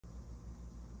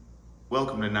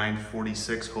Welcome to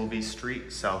 946 Hovey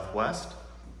Street, Southwest.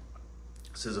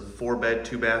 This is a 4-bed,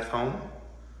 2-bath home.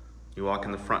 You walk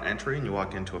in the front entry and you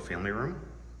walk into a family room.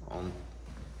 All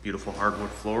beautiful hardwood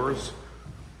floors,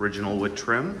 original wood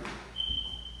trim.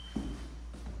 We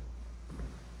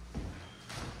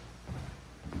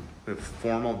have a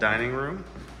formal dining room.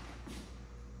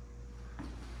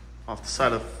 Off the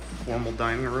side of the formal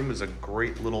dining room is a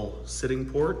great little sitting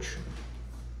porch.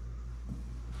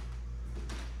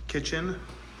 Kitchen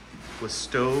with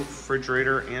stove,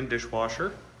 refrigerator, and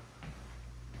dishwasher.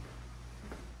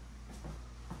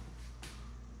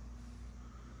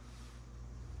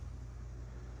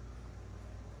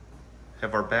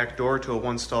 Have our back door to a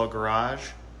 1-stall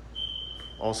garage.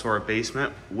 Also our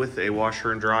basement with a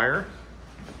washer and dryer.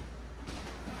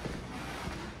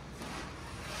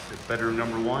 Bedroom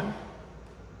number 1.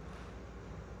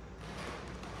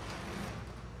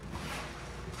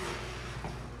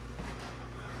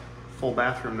 Full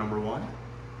bathroom number 1.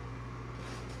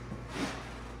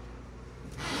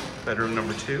 Bedroom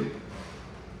number 2.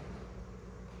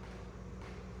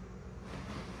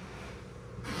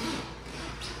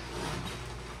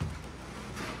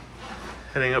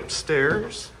 Heading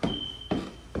upstairs.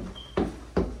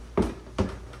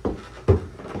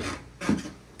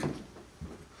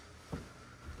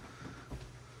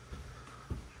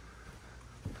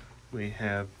 We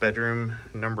have bedroom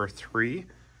number 3.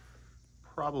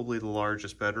 Probably the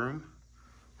largest bedroom,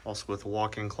 also with a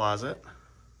walk-in closet.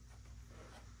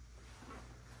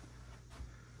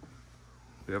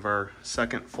 We have our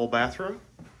second full bathroom.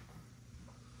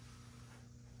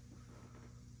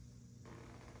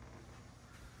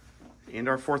 And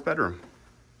our 4th bedroom.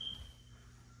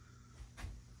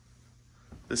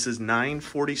 This is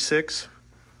 946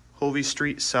 Hovey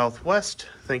Street, Southwest.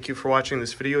 Thank you for watching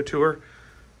this video tour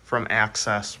from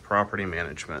Access Property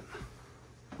Management.